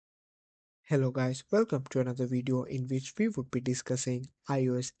Hello guys, welcome to another video in which we would be discussing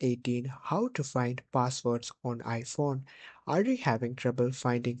iOS 18, how to find passwords on iPhone. Are you having trouble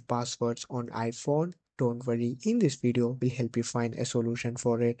finding passwords on iPhone? Don't worry, in this video we'll help you find a solution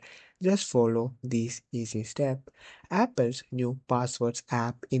for it. Just follow these easy steps. Apple's new passwords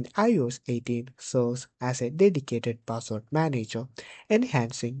app in iOS 18 serves as a dedicated password manager,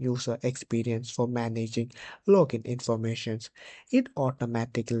 enhancing user experience for managing login information. It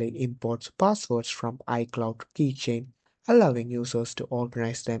automatically imports passwords from iCloud Keychain, allowing users to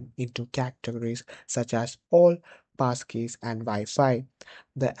organize them into categories such as all, passkeys, and Wi-Fi.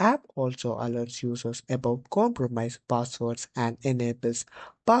 The app also alerts users about compromised passwords and enables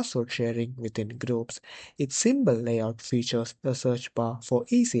password sharing within groups. Its simple layout features a search bar for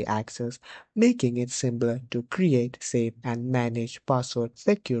easy access, making it simpler to create, save, and manage passwords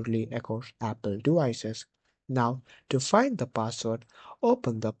securely across Apple devices. Now, to find the password,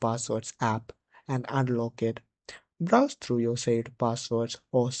 open the Passwords app and unlock it. Browse through your saved passwords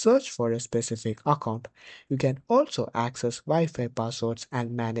or search for a specific account. You can also access Wi-Fi passwords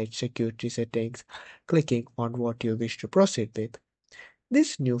and manage security settings, clicking on what you wish to proceed with.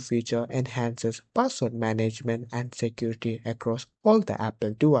 This new feature enhances password management and security across all the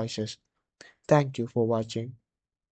Apple devices. Thank you for watching.